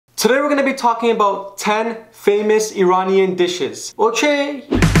Today we're going to be talking about 10 famous Iranian dishes. Okay.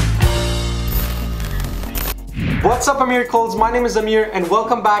 What's up Amir Coles? My name is Amir and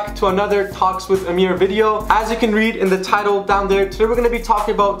welcome back to another Talks with Amir video. As you can read in the title down there, today we're going to be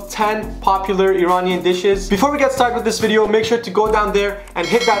talking about 10 popular Iranian dishes. Before we get started with this video, make sure to go down there and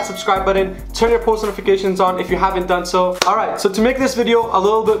hit that subscribe button. Turn your post notifications on if you haven't done so. Alright, so to make this video a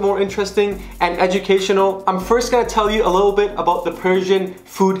little bit more interesting and educational, I'm first going to tell you a little bit about the Persian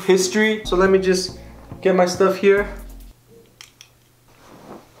food history. So let me just get my stuff here.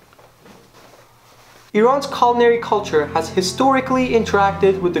 Iran's culinary culture has historically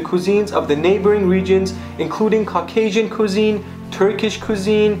interacted with the cuisines of the neighboring regions, including Caucasian cuisine, Turkish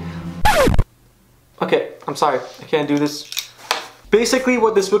cuisine. Okay, I'm sorry, I can't do this. Basically,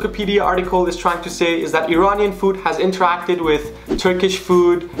 what this Wikipedia article is trying to say is that Iranian food has interacted with Turkish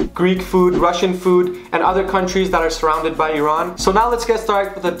food, Greek food, Russian food, and other countries that are surrounded by Iran. So now let's get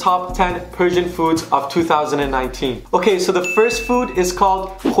started with the top 10 Persian foods of 2019. Okay, so the first food is called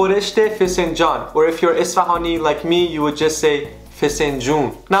Khoresht Fesenjan, or if you're Esfahani like me, you would just say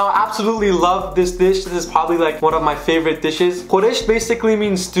Fesenjan. Now I absolutely love this dish. This is probably like one of my favorite dishes. Khoresht basically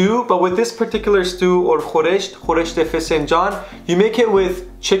means stew, but with this particular stew or Khoresht Fesenjan, you make it with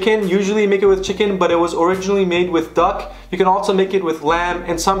chicken. Usually you make it with chicken, but it was originally made with duck. You can also make it with lamb,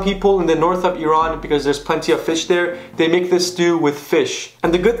 and some people in the north of Iran, because there's plenty of fish there, they make this stew with fish.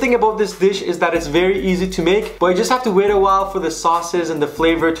 And the good thing about this dish is that it's very easy to make, but you just have to wait a while for the sauces and the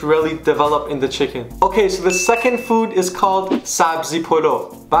flavor to really develop in the chicken. Okay, so the second food is called Sabzi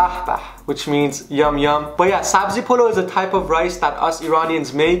Polo. Bah bah, which means yum yum. But yeah, Sabzi Polo is a type of rice that us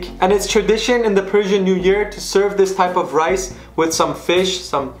Iranians make, and it's tradition in the Persian New Year to serve this type of rice with some fish,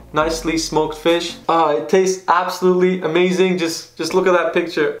 some nicely smoked fish. It tastes absolutely amazing. Just look at that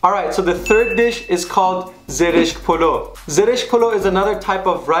picture. Alright, so the third dish is called Zereshk Polo. Zereshk Polo is another type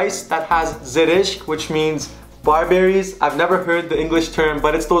of rice that has zereshk, which means barberries. I've never heard the English term,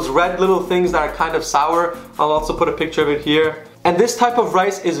 but it's those red little things that are kind of sour. I'll also put a picture of it here. And this type of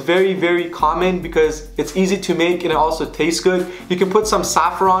rice is very, very common because it's easy to make and it also tastes good. You can put some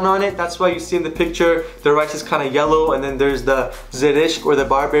saffron on it. That's why you see in the picture the rice is kind of yellow, and then there's the zereshk or the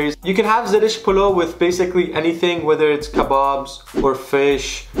barberries. You can have zereshk polo with basically anything, whether it's kebabs or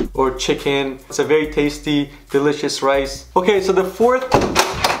fish or chicken. It's a very tasty, delicious rice. Okay, so the fourth...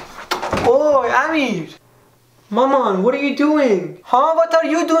 Oh, Amir! Maman, what are you doing? Huh? What are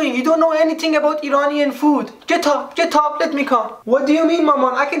you doing? You don't know anything about Iranian food. Get up, let me come. What do you mean,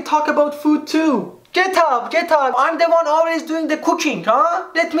 Maman? I can talk about food too. Get up. I'm the one always doing the cooking, huh?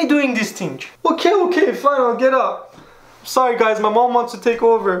 Let me doing this thing. Okay, fine, I'll get up. Sorry guys, my mom wants to take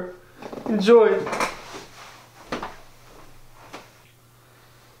over. Enjoy.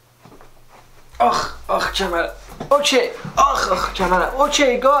 Camera. Okay,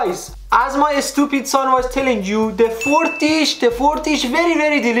 okay guys. As my stupid son was telling you, the fourth dish very,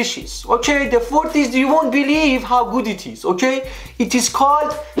 very delicious. Okay, the fourth dish, you won't believe how good it is. Okay, it is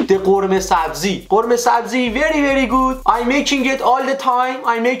called the Ghormeh Sabzi. Ghormeh Sabzi, very, very good. I'm making it all the time.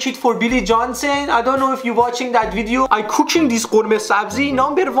 I make it for Billy Johnson. I don't know if you're watching that video. I cooking this Ghormeh Sabzi.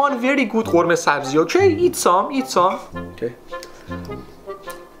 Number one, very good Ghormeh Sabzi. Okay, eat some. Okay.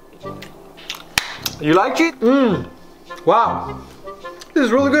 You like it? Wow. This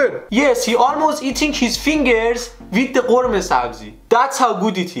is really good. Yes, he almost eating his fingers with the Ghormeh Sabzi. That's how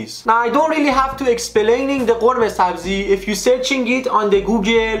good it is. Now I don't really have to explaining the Ghormeh Sabzi. If you searching it on the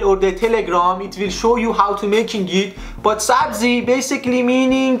Google or the Telegram, it will show you how to making it. But Sabzi basically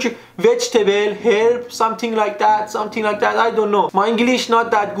meaning vegetable, herb, something like that. I don't know. My English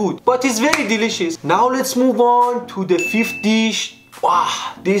not that good, but it's very delicious. Now let's move on to the fifth dish.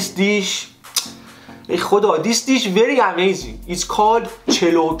 Wow, this dish. This dish very amazing. It's called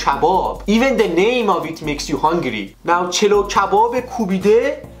Chelo Kabab. Even the name of it makes you hungry. Now Chelo Kabab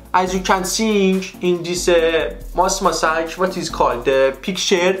kubide, as you can see in this masmasak, what is called the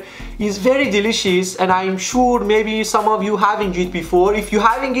picture, is very delicious, and I'm sure maybe some of you having it before. If you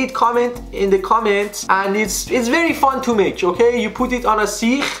having it, comment in the comments. And it's very fun to make. Okay, you put it on a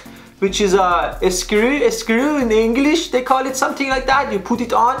sikh, which is a screw in English, they call it something like that. You put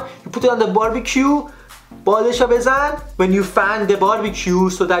it on the barbecue. When you fan the barbecue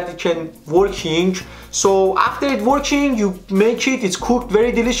so that it can working. So after it working, you make it, it's cooked,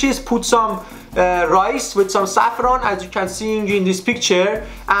 very delicious. Put some rice with some saffron, as you can see in this picture,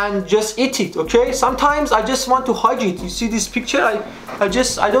 and just eat it. Okay, sometimes I just want to hug it. You see this picture, I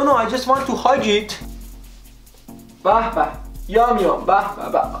don't know, I just want to hug it. Bah bah, yum bah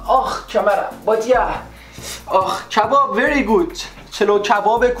bah bah. Oh, camera. But yeah, oh, kebab very good. Chelo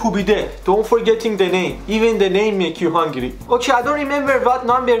Kabab kubide. Don't forgetting the name. Even the name make you hungry. Okay, I don't remember what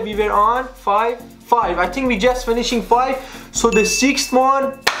number we were on. Five. I think we just finishing 5. So the sixth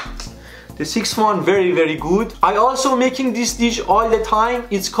one, very good. I also making this dish all the time.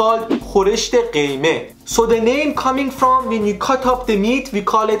 It's called Khoresht Ghaymeh. So the name coming from when you cut up the meat, we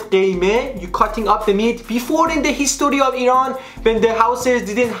call it Ghaymeh. You cutting up the meat. Before in the history of Iran, when the houses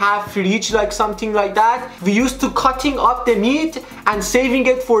didn't have fridge like something like that, we used to cutting up the meat and saving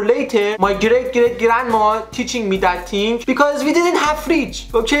it for later. My great grandma teaching me that thing because we didn't have fridge,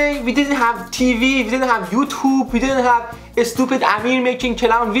 okay? We didn't have TV, we didn't have YouTube, we didn't have a stupid Amir making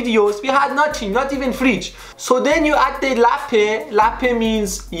clown videos. We had nothing, not even fridge. So then you add the lappe. Lappe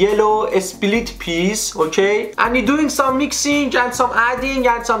means yellow split piece, okay? And you're doing some mixing and some adding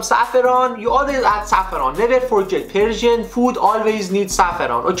and some saffron. You always add saffron. Never forget, Persian food always needs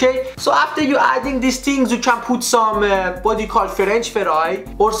saffron, okay? So after you adding these things, you can put some what you call French fry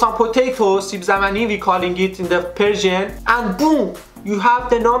or some potatoes, sib zamani we calling it in the Persian, and boom, you have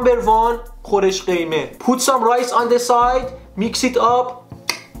the #1 Khoresht Ghaymeh. Put some rice on the side, mix it up,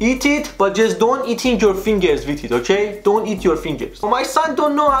 eat it, but just don't eating your fingers with it, okay? Don't eat your fingers. My son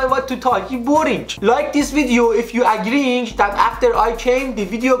don't know what to talk, he's boring. Like this video if you agreeing that after I came, the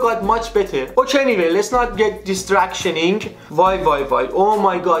video got much better. Okay, anyway, let's not get distractioning. Why? Oh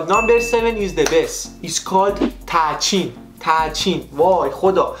my god, #7 is the best. It's called Tahchin. Tahchin, wow,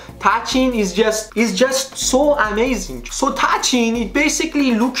 khoda. Tahchin is just so amazing. So Tahchin, it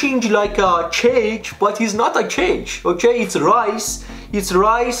basically looking like a cake, but it's not a cake, okay? It's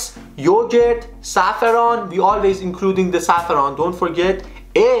rice, yogurt, saffron. We always including the saffron, don't forget.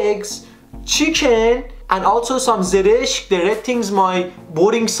 Eggs, chicken, and also some zereshk, the red things my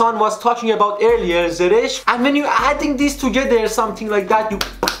boring son was talking about earlier, zereshk. And when you're adding this together, something like that, you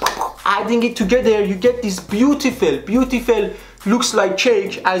adding it together, you get this beautiful, looks like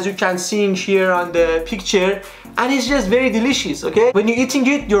cake, as you can see here on the picture, and it's just very delicious, okay? When you're eating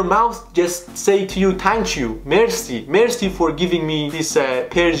it, your mouth just say to you, thank you, merci for giving me this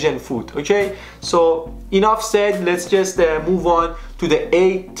Persian food, okay? So enough said, let's just move on to the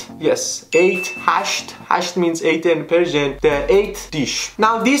 8th hasht means 8 in Persian, the 8th dish.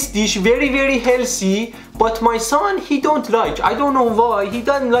 Now this dish very healthy, but my son, he don't like, I don't know why, he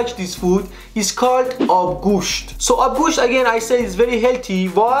doesn't like this food. It's called Abgoosht. So Abgoosht, again, I say is very healthy.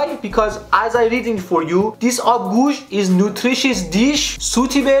 Why? Because as I reading for you, this Abgoosht is nutritious dish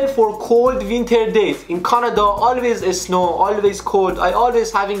suitable for cold winter days. In Canada, always snow, always cold. I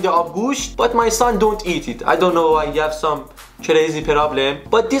always having the Abgoosht, but my son don't eat it. I don't know why, he have some crazy problem.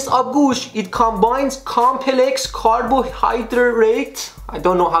 But this Abgoosht, it combines complex carbohydrate, I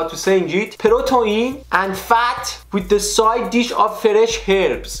don't know how to say it, protein and fat with the side dish of fresh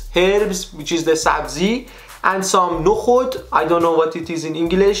herbs, which is the sabzi, and some nokhod, I don't know what it is in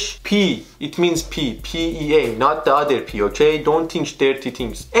English, it means P-E-A, not the other P, okay? Don't think dirty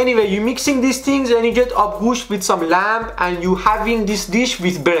things. Anyway, you mixing these things and you get Abgoosht with some lamb, and you having this dish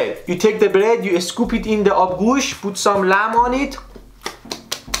with bread. You take the bread, you scoop it in the Abgoosht, put some lamb on it,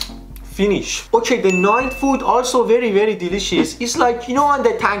 finish. Okay, the 9th food also very delicious. It's like, you know, on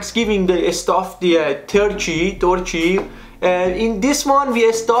the Thanksgiving they stuff the turkey. In this one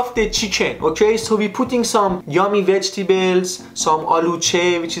we stuff the chicken, okay? So we're putting some yummy vegetables, some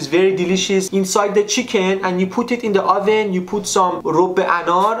aluche, which is very delicious, inside the chicken, and you put it in the oven. You put some robe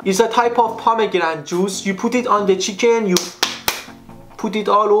anar, it's a type of pomegranate juice. You put it on the chicken, you put it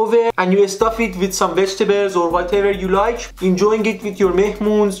all over, and you stuff it with some vegetables or whatever you like, enjoying it with your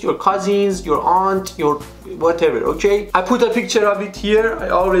mehmoons, your cousins, your aunt, your whatever, okay? I put a picture of it here. I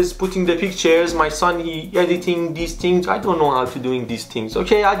always putting the pictures. My son, he editing these things. I don't know how to doing these things,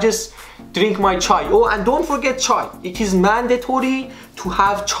 okay? I just drink my chai. Oh, and don't forget chai. It is mandatory to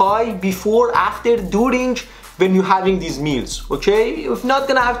have chai before, after, during, when you're having these meals, okay? If not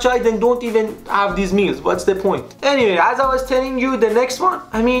gonna have chai, then don't even have these meals. What's the point? Anyway, as I was telling you, the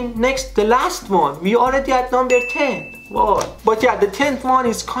the last one, we already at #10. Wow. But yeah, the 10th one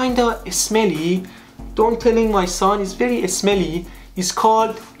is kinda smelly. Don't telling my son, it's very smelly. It's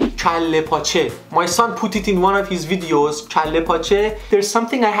called Kale Pache. My son put it in one of his videos, Kale Pache. There's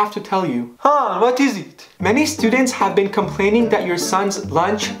something I have to tell you. What is it? Many students have been complaining that your son's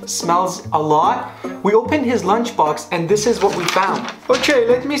lunch smells a lot. We opened his lunchbox and this is what we found. Okay,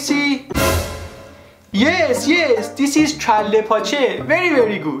 let me see. Yes, this is Kale Pache.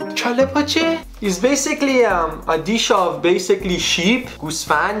 Very good. Kale Pache is basically a dish of basically sheep,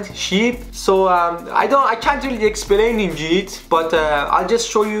 goosefand, sheep. So I can't really explain it, but I'll just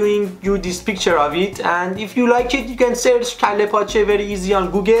show you this picture of it. And if you like it, you can search Kale Pache very easy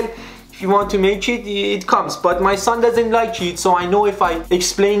on Google. If if you want to make it, it comes. But my son doesn't like it, so I know if I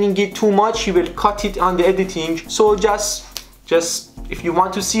explaining it too much, he will cut it on the editing. So just if you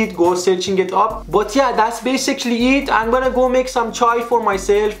want to see it, go searching it up. But yeah, that's basically it. I'm gonna go make some chai for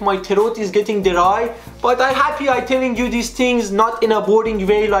myself. My throat is getting dry, but I'm happy I telling you these things not in a boring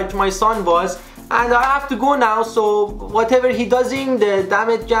way like my son was. And I have to go now, so whatever he doing, the damn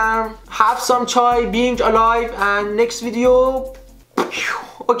it jam, have some chai, being alive, and next video.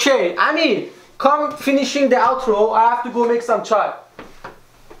 Okay, Amir, come finishing the outro. I have to go make some chai.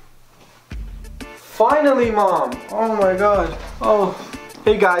 Finally, mom. Oh my god. Oh,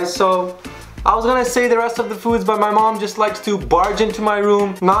 hey guys, so I was gonna say the rest of the foods, but my mom just likes to barge into my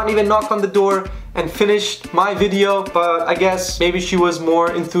room, not even knock on the door, and finished my video. But I guess maybe she was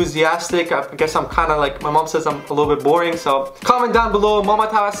more enthusiastic. I guess I'm kind of like, my mom says I'm a little bit boring. So comment down below, Amir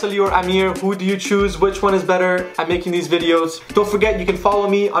Tavassoly or Amir, who do you choose? Which one is better at making these videos? Don't forget, you can follow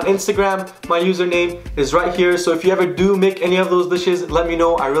me on Instagram. My username is right here. So if you ever do make any of those dishes, let me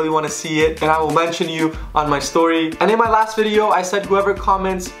know. I really want to see it, and I will mention you on my story. And in my last video, I said whoever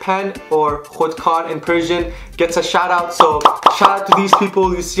comments pen or khotkar in Persian gets a shout out. So shout out to these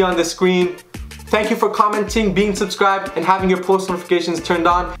people you see on the screen. Thank you for commenting, being subscribed, and having your post notifications turned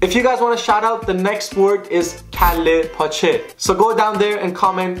on. If you guys want to shout out, the next word is Kale Pache. So go down there and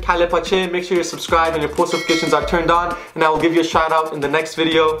comment Kale Pache. Make sure you're subscribed and your post notifications are turned on, and I will give you a shout out in the next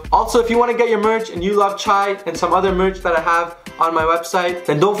video. Also, if you want to get your merch and you love chai and some other merch that I have on my website,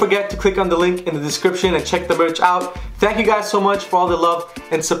 then don't forget to click on the link in the description and check the merch out. Thank you guys so much for all the love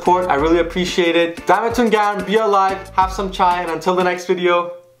and support. I really appreciate it. Damatun Garm, be alive, have some chai, and until the next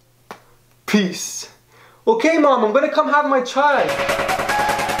video, peace. Okay, mom, I'm gonna come have my chai.